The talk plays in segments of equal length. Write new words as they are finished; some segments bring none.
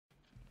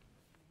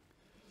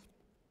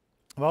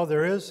Well,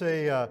 there is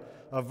a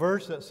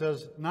verse that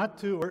says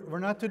we're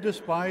not to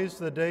despise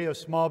the day of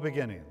small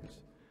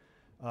beginnings.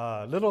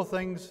 Little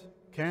things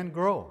can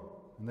grow,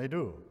 and they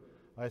do.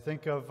 I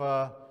think of,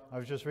 I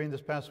was just reading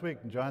this past week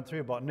in John 3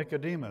 about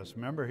Nicodemus.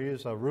 Remember, he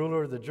is a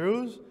ruler of the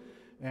Jews,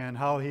 and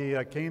how he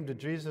came to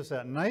Jesus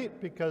at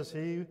night because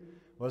he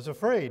was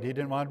afraid. He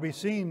didn't want to be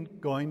seen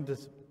going to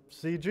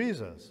see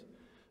Jesus.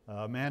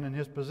 A man in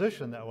his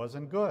position, that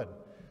wasn't good.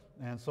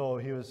 And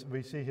so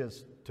we see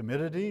his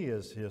timidity,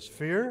 his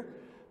fear,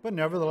 but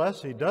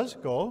nevertheless he does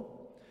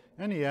go,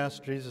 and he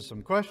asks Jesus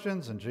some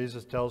questions, and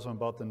Jesus tells him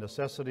about the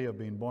necessity of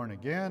being born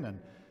again, and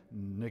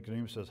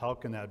Nicodemus says, how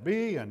can that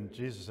be? And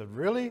Jesus said,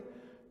 really?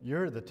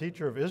 You're the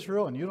teacher of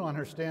Israel, and you don't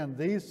understand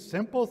these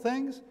simple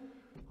things?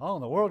 How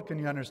in the world can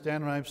you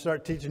understand when I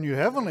start teaching you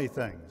heavenly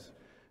things?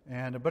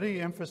 But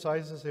he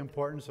emphasizes the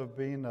importance of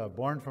being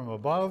born from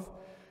above,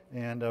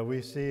 and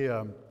we see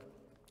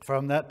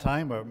from that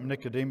time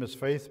Nicodemus'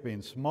 faith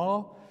being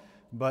small.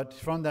 But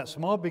from that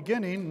small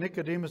beginning,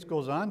 Nicodemus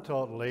goes on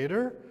till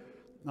later.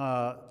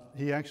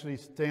 He actually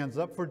stands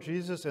up for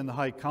Jesus in the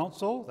high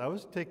council. That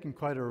was taking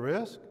quite a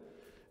risk.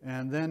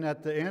 And then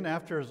at the end,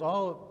 after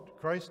all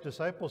Christ's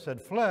disciples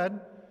had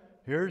fled,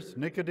 here's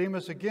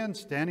Nicodemus again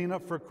standing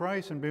up for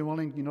Christ and being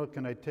willing,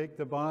 can I take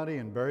the body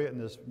and bury it in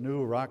this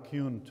new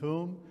rock-hewn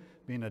tomb,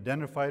 being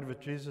identified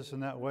with Jesus in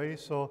that way.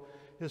 So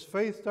his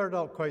faith started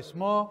out quite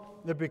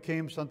small. It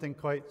became something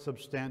quite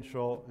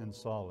substantial and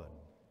solid.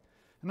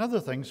 And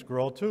other things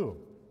grow too.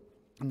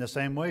 In the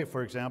same way,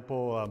 for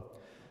example,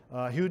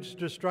 huge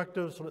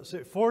destructive, let's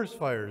say, forest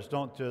fires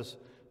don't just,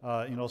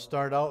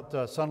 start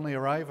out, suddenly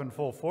arrive in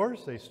full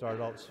force. They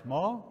start out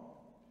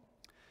small,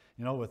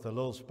 with a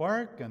little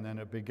spark, and then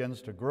it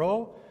begins to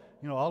grow.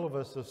 All of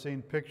us have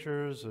seen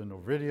pictures and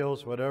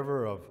videos,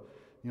 whatever, of,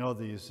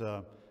 these,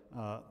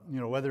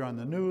 whether on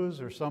the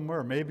news or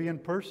somewhere, maybe in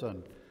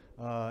person,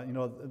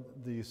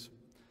 these.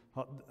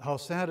 How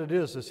sad it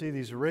is to see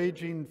these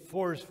raging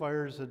forest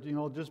fires that,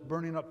 just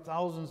burning up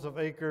thousands of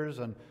acres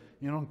and,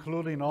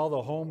 including all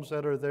the homes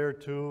that are there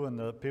too and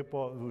the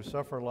people who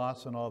suffer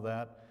loss and all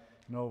that,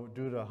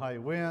 due to high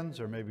winds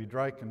or maybe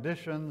dry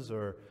conditions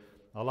or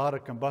a lot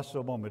of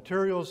combustible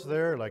materials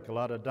there, like a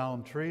lot of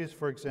downed trees,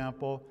 for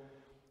example.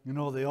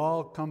 They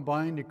all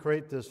combine to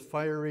create this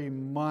fiery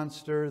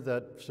monster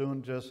that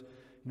soon just,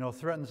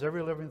 threatens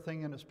every living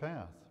thing in its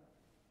path.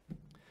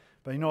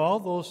 But all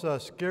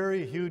those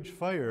scary, huge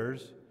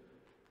fires,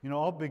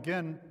 all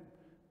begin,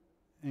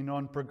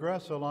 and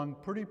progress along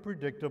pretty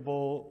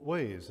predictable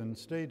ways and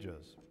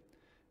stages.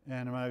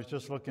 And I was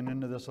just looking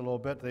into this a little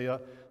bit.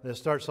 It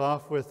starts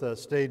off with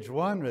stage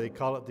 1, where they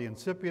call it the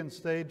incipient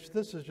stage.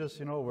 This is just,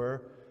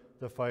 where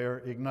the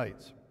fire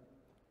ignites.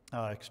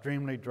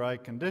 Extremely dry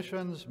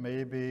conditions,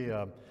 maybe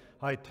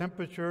high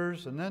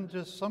temperatures, and then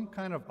just some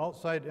kind of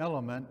outside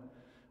element,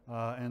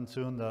 and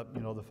soon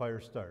the fire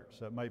starts.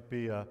 That might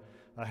be a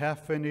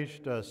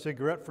half-finished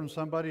cigarette from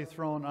somebody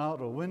thrown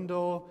out a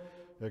window.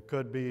 It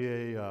could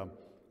be a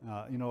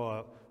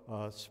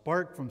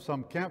spark from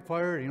some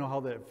campfire. How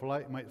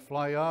that might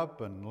fly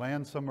up and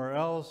land somewhere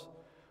else.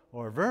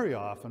 Or very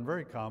often,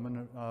 very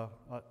common,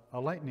 a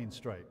lightning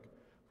strike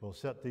will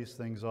set these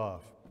things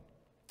off.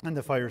 And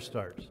the fire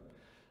starts.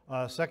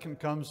 Second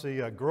comes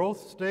the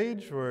growth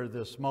stage, where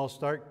the small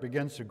spark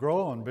begins to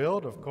grow and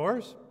build, of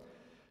course.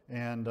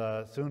 And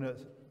soon it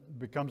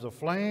becomes a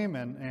flame,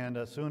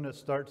 and soon it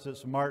starts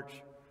its march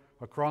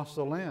across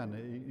the land,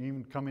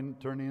 even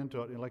turning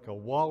into like a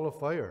wall of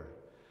fire.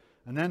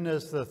 And then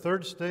there's the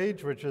third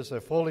stage, which is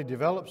a fully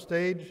developed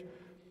stage.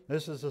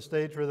 This is the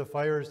stage where the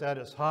fire is at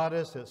its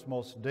hottest, its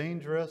most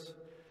dangerous.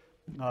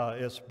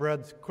 It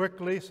spreads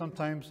quickly.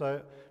 Sometimes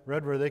I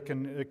read where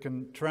it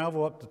can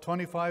travel up to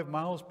 25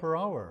 miles per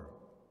hour.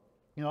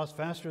 It's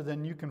faster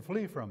than you can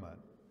flee from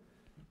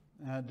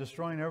it,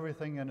 destroying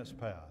everything in its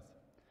path.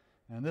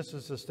 And this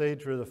is the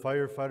stage where the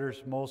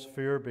firefighters most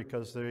fear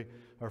because they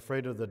are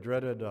afraid of the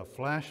dreaded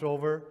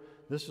flashover.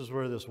 This is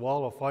where this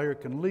wall of fire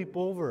can leap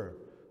over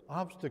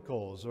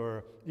obstacles,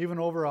 or even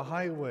over a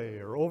highway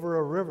or over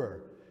a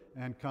river,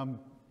 and come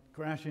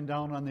crashing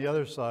down on the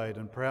other side,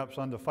 and perhaps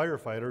on the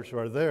firefighters who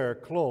are there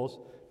close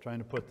trying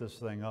to put this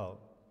thing out.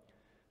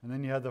 And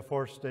then you have the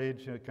fourth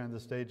stage, kind of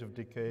the stage of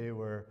decay,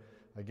 where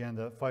again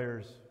the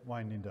fire's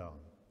winding down.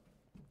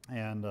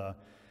 And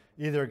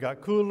either it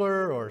got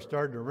cooler or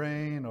started to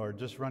rain or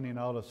just running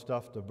out of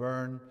stuff to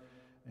burn.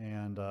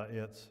 And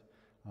it's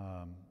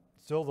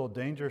still, though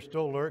danger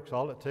still lurks,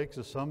 all it takes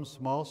is some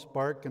small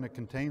spark in a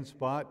contained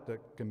spot that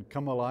can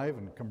come alive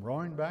and come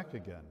roaring back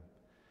again.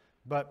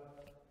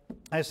 But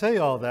I say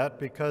all that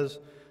because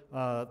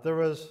there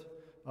was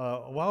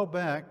a while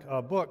back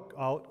a book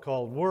out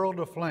called World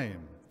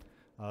Aflame,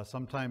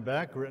 some time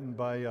back, written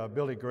by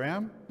Billy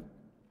Graham.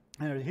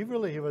 And he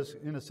was,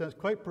 in a sense,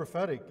 quite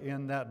prophetic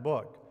in that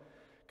book.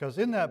 Because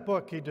in that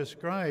book, he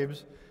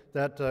describes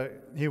that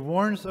he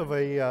warns of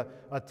a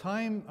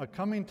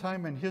coming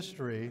time in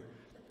history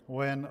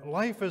when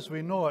life as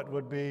we know it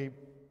would be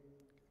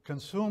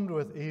consumed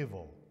with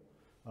evil,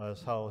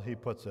 is how he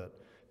puts it.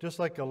 Just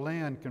like a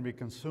land can be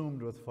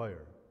consumed with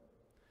fire.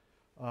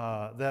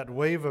 that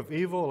wave of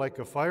evil, like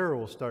a fire,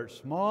 will start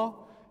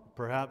small,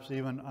 perhaps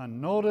even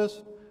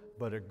unnoticed,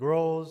 but it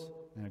grows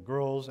and it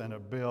grows and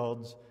it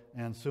builds,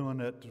 and soon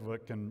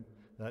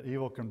that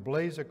evil can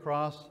blaze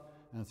across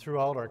and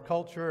throughout our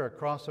culture,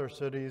 across our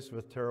cities,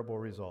 with terrible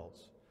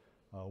results.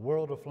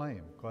 World of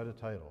Flame, quite a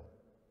title.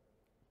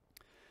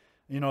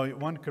 You know,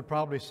 one could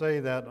probably say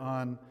that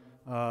on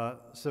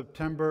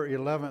September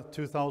 11th,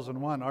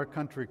 2001, our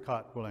country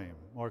caught flame,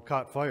 or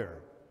caught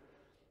fire.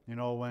 You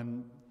know,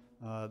 when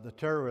the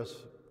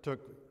terrorists took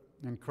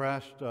and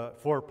crashed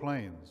 4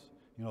 planes,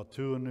 you know,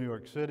 2 in New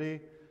York City,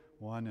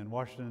 1 in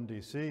Washington,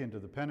 D.C., into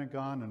the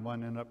Pentagon, and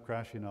 1 ended up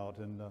crashing out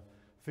in the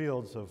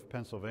fields of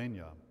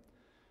Pennsylvania.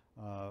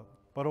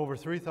 But over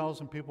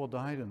 3,000 people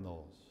died in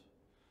those.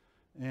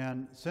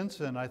 And since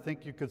then, I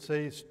think you could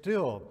say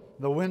still,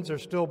 the winds are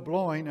still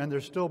blowing, and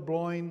they're still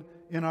blowing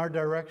in our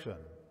direction.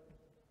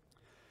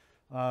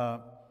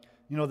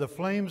 You know, the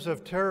flames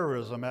of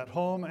terrorism at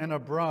home and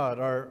abroad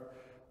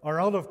are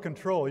out of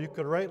control. You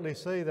could rightly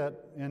say that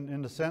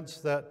in the sense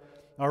that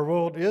our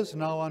world is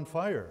now on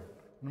fire.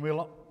 And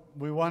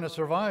we want to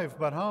survive,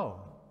 but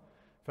how?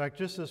 In fact,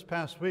 just this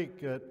past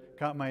week, it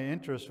caught my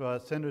interest.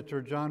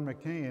 Senator John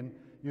McCain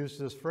used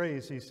this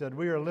phrase. He said,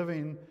 "We are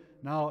living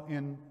now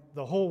in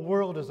the whole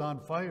world is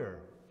on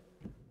fire."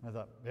 I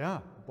thought, yeah,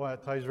 boy,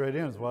 it ties right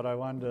in with what I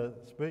wanted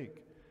to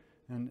speak.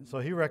 And so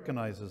he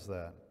recognizes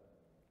that.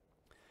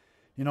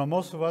 You know,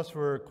 most of us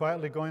were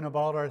quietly going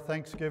about our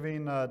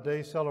Thanksgiving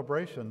Day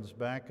celebrations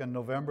back in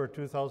November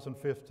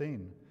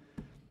 2015,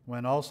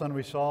 when all of a sudden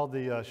we saw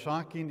the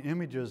shocking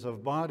images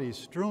of bodies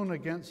strewn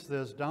against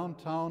this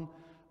downtown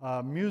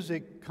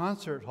music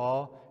concert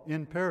hall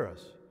in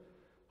Paris.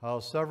 How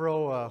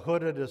several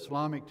hooded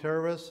Islamic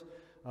terrorists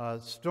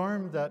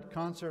stormed that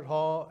concert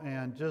hall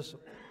and just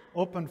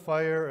opened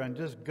fire and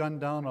just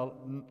gunned down a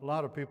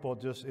lot of people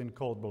just in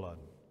cold blood.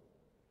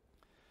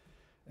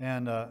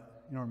 And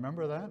you know,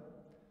 remember that?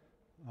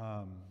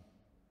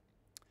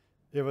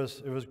 It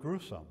was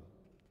gruesome.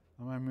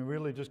 I mean, we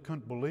really just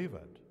couldn't believe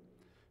it.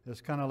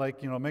 It's kind of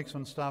like, you know, it makes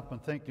one stop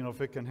and think, you know,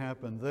 if it can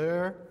happen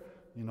there,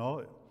 you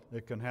know,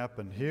 it can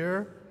happen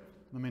here.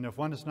 I mean, if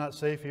one is not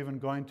safe even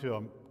going to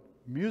a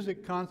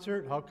music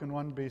concert, how can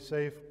one be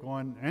safe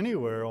going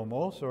anywhere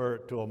almost, or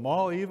to a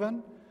mall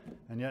even?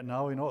 And yet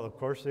now we know, of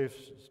course, they've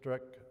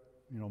struck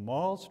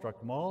malls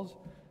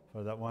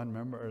for that one,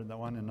 remember, that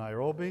one in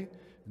Nairobi.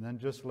 And then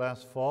just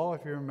last fall,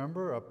 if you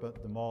remember, up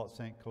at the mall at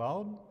St.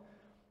 Cloud,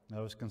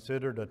 that was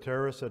considered a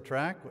terrorist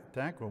attack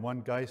where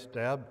one guy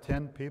stabbed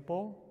 10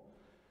 people.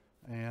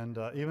 And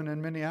even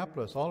in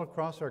Minneapolis, all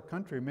across our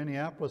country,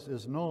 Minneapolis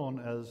is known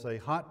as a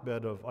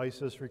hotbed of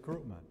ISIS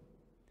recruitment.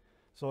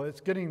 So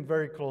it's getting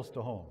very close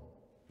to home.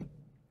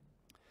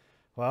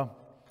 Well,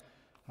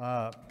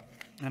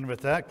 and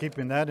with that,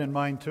 keeping that in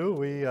mind too,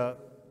 we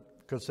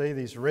could say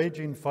these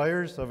raging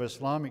fires of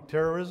Islamic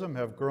terrorism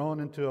have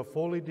grown into a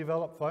fully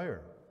developed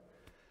fire.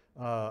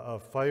 A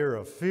fire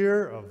of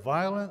fear, of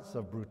violence,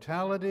 of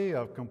brutality,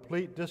 of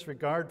complete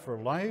disregard for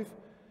life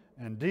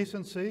and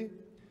decency.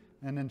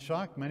 And in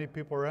shock, many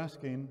people are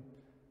asking,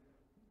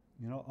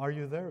 you know, are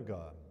you there,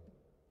 God?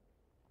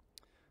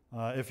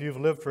 If you've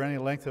lived for any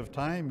length of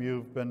time,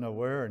 you've been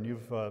aware and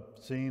you've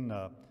seen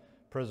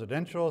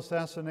presidential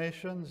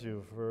assassinations,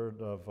 you've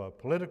heard of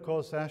political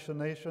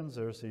assassinations,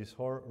 there's these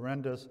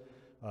horrendous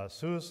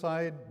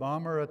suicide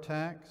bomber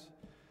attacks.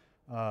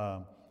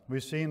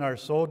 We've seen our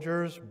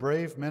soldiers,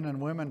 brave men and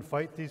women,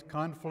 fight these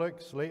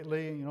conflicts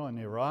lately, you know, in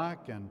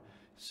Iraq and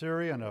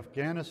Syria and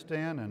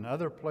Afghanistan and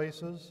other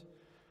places.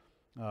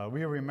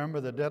 We remember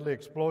the deadly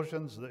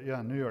explosions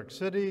in New York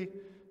City,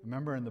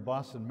 remember in the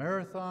Boston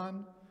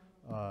Marathon,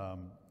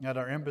 at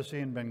our embassy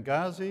in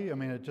Benghazi. I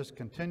mean, it just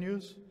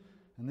continues.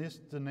 And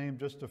these to name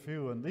just a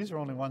few, and these are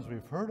only ones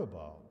we've heard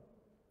about.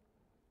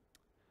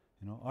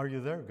 You know, are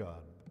you there,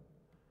 God?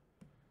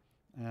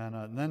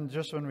 And then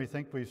just when we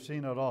think we've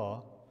seen it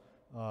all,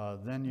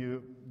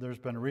 there's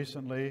been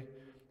recently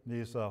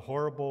these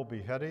horrible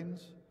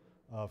beheadings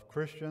of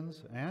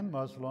Christians and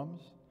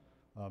Muslims,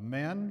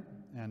 men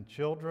and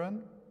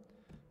children,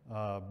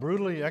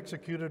 brutally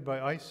executed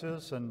by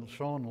ISIS and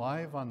shown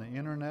live on the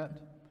internet,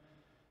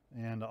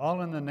 and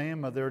all in the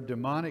name of their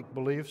demonic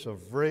beliefs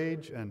of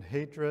rage and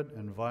hatred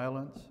and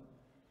violence.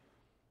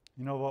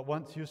 You know, what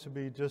once used to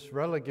be just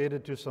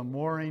relegated to some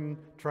warring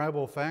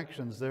tribal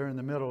factions there in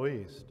the Middle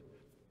East,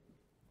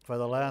 for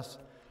the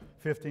last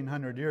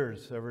 1,500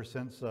 years, ever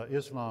since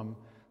Islam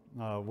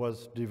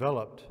was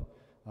developed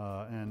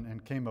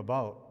and came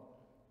about.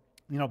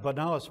 You know, but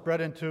now it's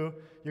spread into,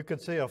 you could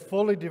say, a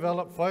fully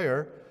developed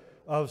fire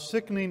of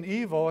sickening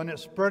evil, and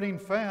it's spreading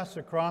fast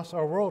across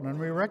our world, and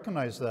we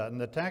recognize that.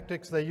 And the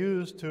tactics they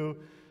use to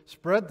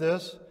spread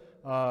this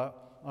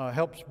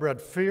help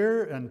spread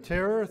fear and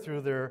terror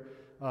through their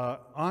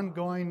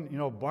ongoing, you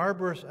know,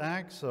 barbarous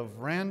acts of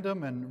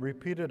random and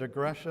repeated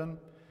aggression,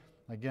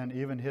 again,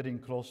 even hitting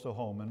close to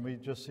home. And we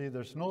just see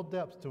there's no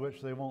depth to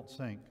which they won't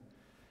sink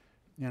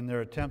in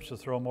their attempts to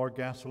throw more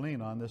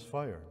gasoline on this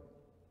fire.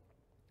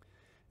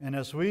 And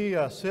as we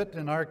sit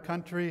in our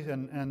country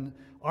and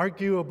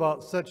argue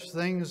about such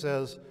things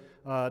as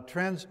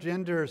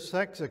transgender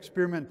sex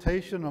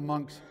experimentation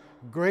amongst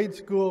grade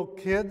school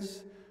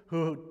kids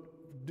who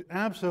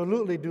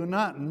absolutely do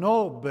not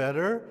know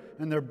better,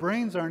 and their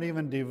brains aren't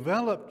even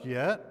developed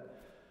yet,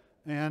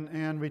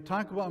 and we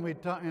talk about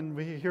and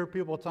we hear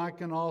people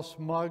talking all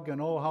smug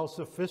and oh how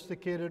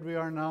sophisticated we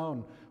are now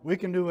and we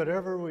can do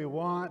whatever we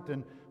want,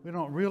 and we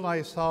don't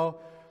realize how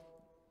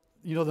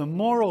the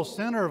moral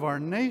center of our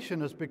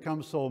nation has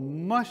become so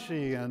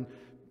mushy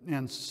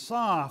and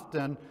soft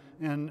and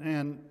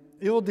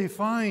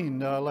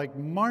ill-defined, like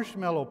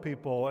marshmallow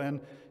people,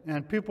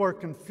 and people are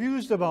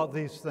confused about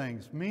these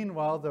things.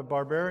 Meanwhile, the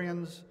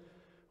barbarians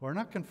who are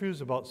not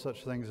confused about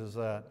such things as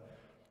that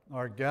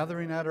are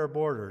gathering at our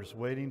borders,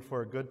 waiting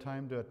for a good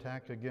time to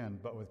attack again,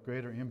 but with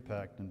greater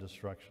impact and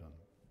destruction.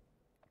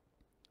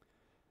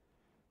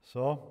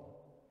 So,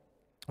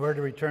 where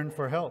do we turn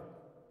for help?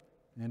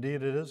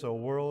 Indeed, it is a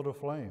world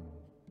aflame.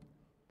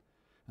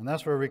 And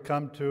that's where we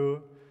come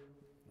to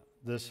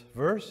this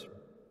verse.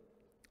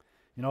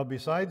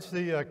 Besides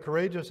the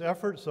courageous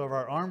efforts of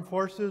our armed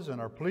forces and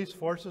our police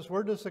forces,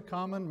 where does the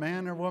common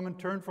man or woman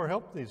turn for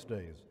help these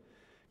days?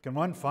 Can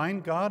one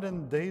find God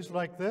in days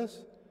like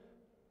this?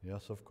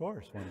 Yes, of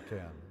course one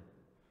can.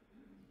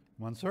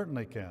 One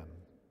certainly can.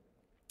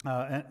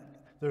 And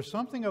there's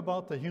something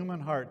about the human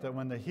heart that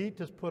when the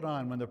heat is put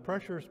on, when the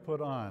pressure is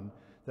put on,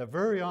 that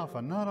very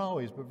often, not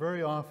always, but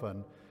very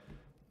often,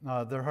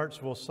 their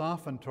hearts will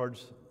soften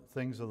towards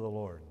things of the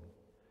Lord.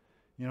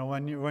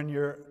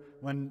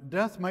 When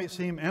death might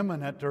seem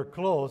imminent or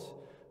close,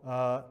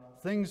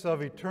 things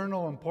of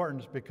eternal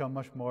importance become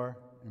much more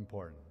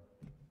important.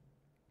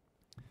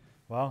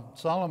 Well,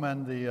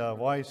 Solomon, the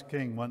wise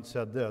king, once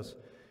said this.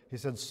 He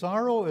said,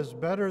 "Sorrow is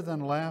better than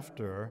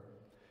laughter,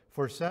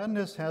 for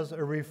sadness has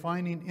a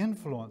refining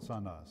influence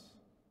on us."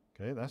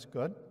 Okay, that's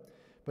good.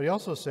 But he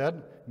also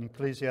said in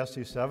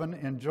Ecclesiastes 7,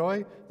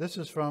 enjoy, this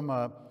is from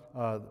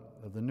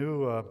the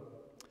new,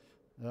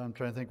 I'm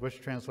trying to think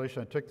which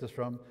translation I took this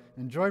from,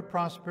 enjoy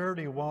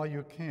prosperity while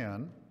you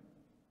can,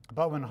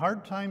 but when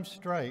hard times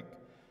strike,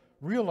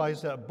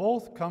 realize that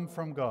both come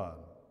from God.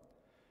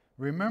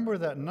 Remember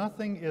that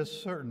nothing is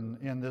certain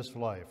in this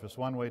life, is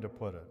one way to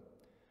put it.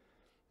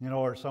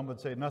 Or some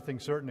would say nothing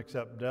certain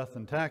except death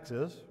and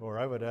taxes, or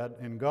I would add,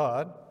 in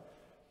God.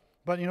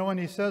 But when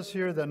he says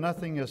here that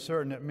nothing is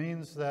certain, it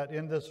means that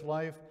in this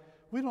life,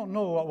 we don't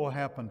know what will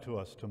happen to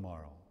us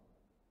tomorrow.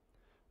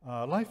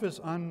 Life is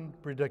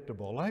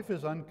unpredictable. Life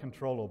is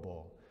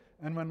uncontrollable.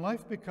 And when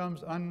life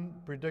becomes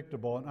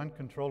unpredictable and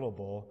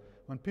uncontrollable,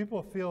 when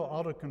people feel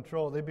out of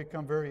control, they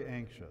become very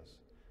anxious.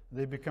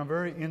 They become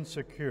very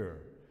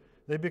insecure.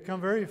 They become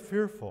very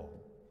fearful.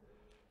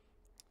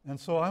 And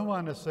so I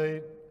want to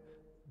say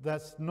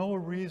that's no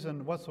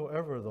reason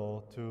whatsoever,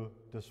 though, to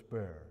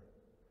despair.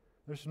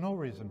 There's no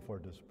reason for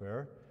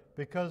despair,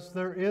 because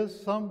there is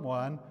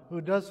someone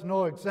who does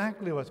know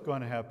exactly what's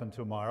going to happen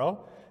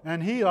tomorrow,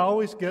 and he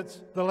always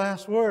gets the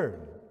last word.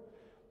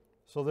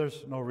 So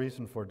there's no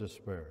reason for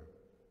despair.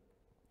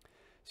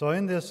 So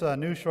in this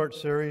new short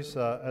series,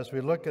 as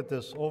we look at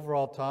this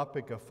overall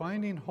topic of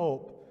finding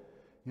hope,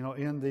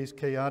 in these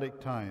chaotic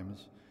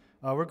times,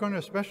 we're going to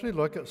especially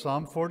look at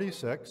Psalm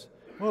 46.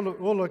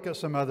 We'll look at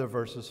some other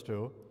verses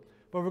too.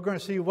 But we're going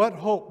to see what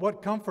hope,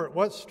 what comfort,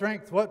 what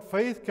strength, what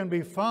faith can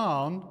be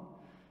found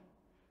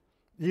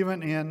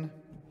even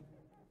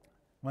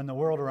when the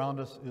world around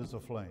us is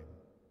aflame.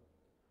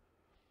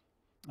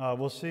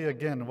 We'll see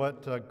again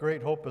what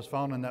great hope is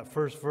found in that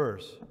first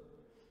verse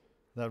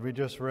that we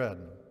just read,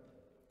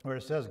 where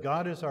it says,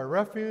 God is our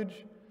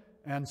refuge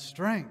and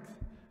strength,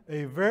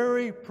 a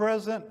very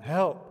present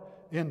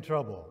help in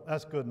trouble.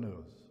 That's good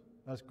news.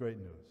 That's great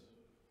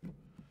news.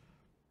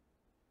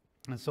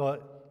 And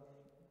so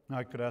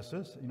I could ask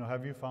this,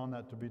 have you found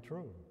that to be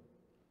true?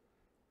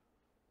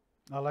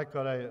 I like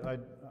what I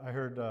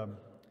heard, I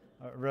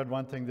read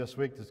one thing this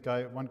week.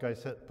 One guy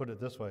put it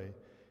this way.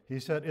 He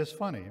said, it's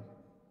funny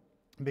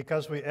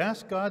because we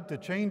ask God to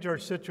change our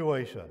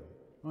situation.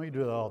 We do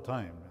that all the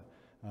time.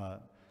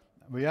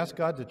 We ask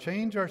God to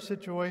change our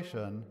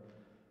situation,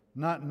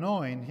 not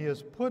knowing He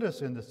has put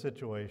us in the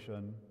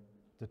situation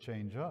to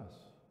change us.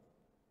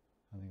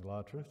 I think a lot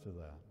of truth to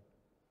that.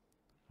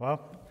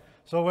 Well,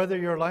 so whether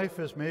your life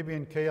is maybe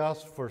in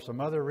chaos for some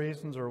other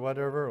reasons or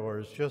whatever, or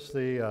it's just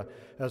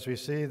as we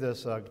see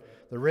this, the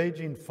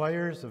raging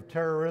fires of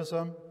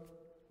terrorism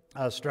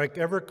strike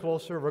ever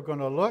closer, we're going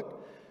to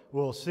look,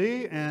 we'll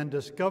see, and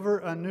discover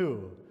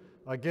anew,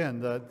 again,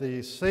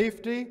 the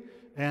safety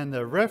and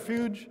the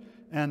refuge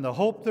and the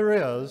hope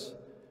there is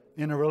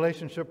in a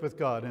relationship with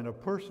God, in a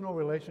personal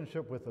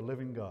relationship with the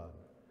living God.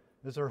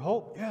 Is there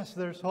hope? Yes,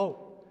 there's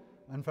hope.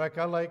 In fact,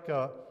 I like...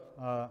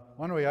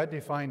 one way I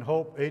define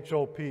hope,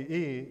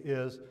 H-O-P-E,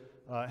 is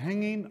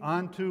hanging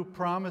onto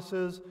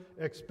promises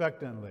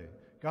expectantly.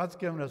 God's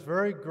given us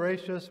very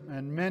gracious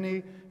and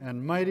many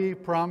and mighty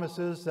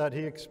promises that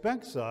He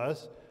expects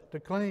us to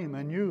claim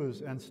and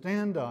use and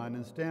stand on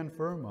and stand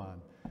firm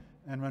on.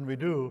 And when we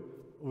do,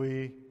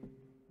 we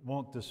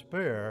won't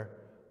despair.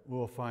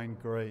 we'll find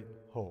great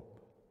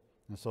hope.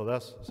 And so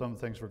that's some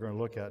things we're going to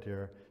look at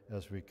here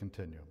as we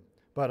continue.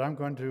 But I'm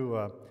going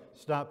to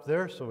stop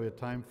there so we have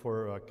time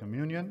for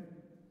communion.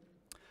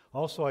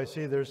 Also, I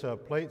see there's a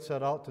plate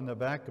set out in the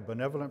back, a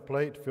benevolent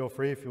plate. Feel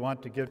free if you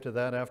want to give to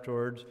that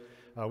afterwards.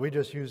 We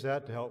just use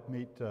that to help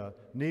meet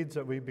needs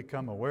that we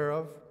become aware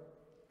of.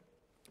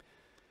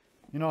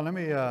 You know, let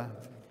me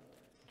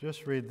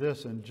just read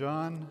this in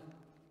John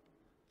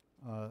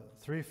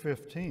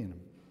 3:15.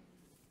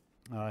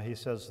 He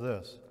says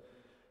this.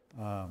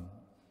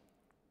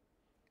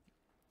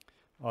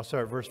 I'll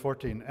start at verse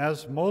 14.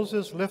 As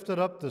Moses lifted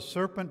up the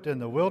serpent in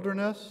the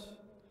wilderness,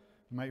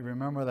 you might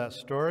remember that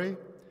story,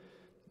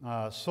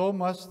 so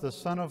must the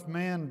Son of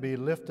Man be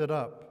lifted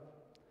up,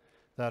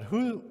 that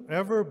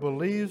whoever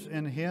believes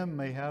in him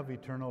may have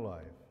eternal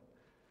life.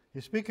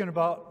 He's speaking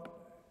about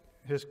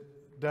his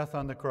death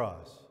on the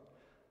cross.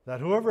 That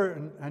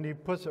whoever, and he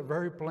puts it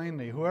very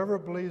plainly, whoever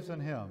believes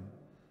in him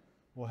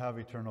will have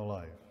eternal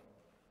life.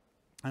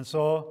 And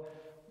so,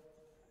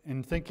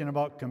 in thinking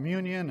about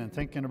communion and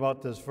thinking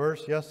about this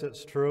verse, yes,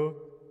 it's true.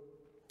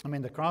 I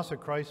mean, the cross of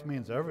Christ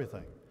means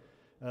everything.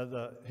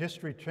 The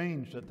history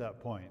changed at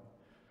that point.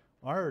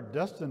 Our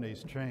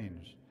destinies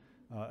changed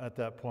at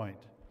that point.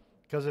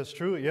 Because it's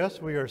true, yes,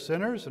 we are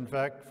sinners. In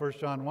fact, 1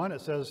 John 1,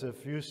 it says,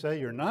 if you say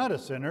you're not a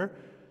sinner,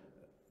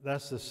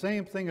 that's the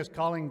same thing as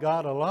calling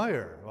God a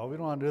liar. Well, we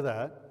don't want to do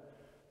that.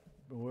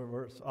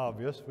 It's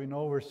obvious. We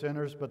know we're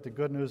sinners, but the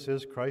good news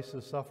is Christ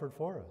has suffered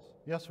for us.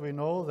 Yes, we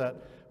know that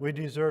we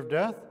deserve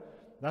death.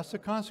 That's the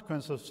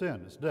consequence of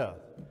sin. It's death.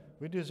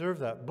 We deserve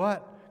that.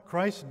 But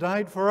Christ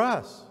died for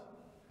us.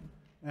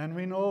 And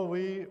we know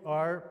we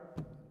are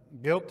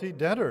guilty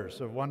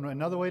debtors, of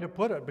another way to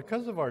put it,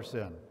 because of our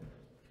sin.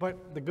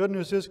 But the good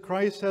news is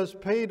Christ has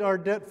paid our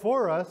debt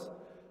for us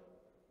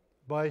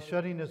by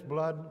shedding his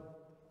blood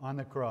on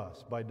the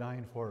cross, by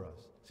dying for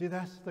us. See,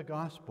 that's the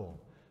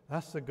gospel.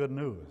 That's the good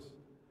news.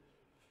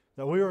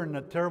 That we were in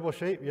a terrible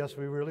shape, yes,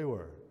 we really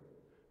were.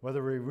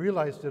 Whether we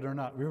realized it or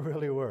not, we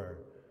really were.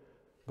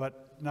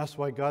 But that's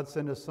why God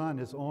sent his Son,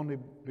 his only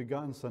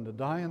begotten Son, to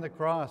die on the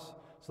cross,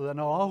 so that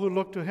now all who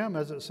look to him,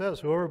 as it says,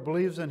 whoever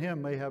believes in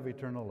him may have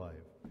eternal life.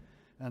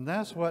 And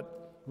that's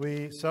what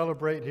we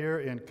celebrate here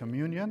in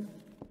communion.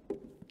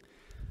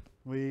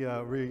 We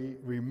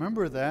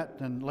remember that,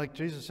 and like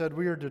Jesus said,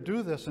 we are to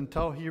do this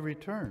until he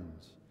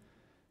returns.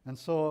 And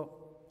so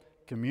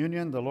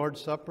communion, the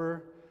Lord's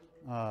Supper,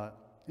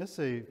 it's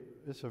a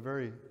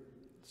very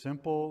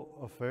simple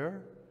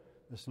affair.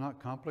 It's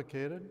not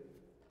complicated,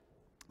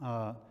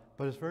 but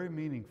it's very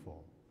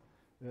meaningful.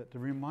 It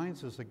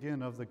reminds us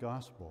again of the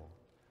gospel,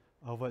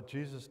 of what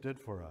Jesus did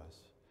for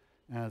us.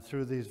 And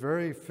through these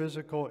very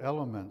physical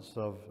elements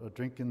of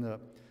drinking the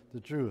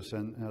juice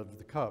and of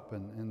the cup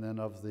and then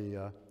of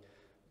the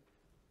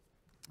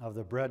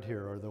bread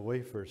here or the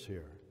wafers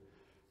here.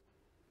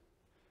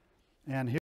 And here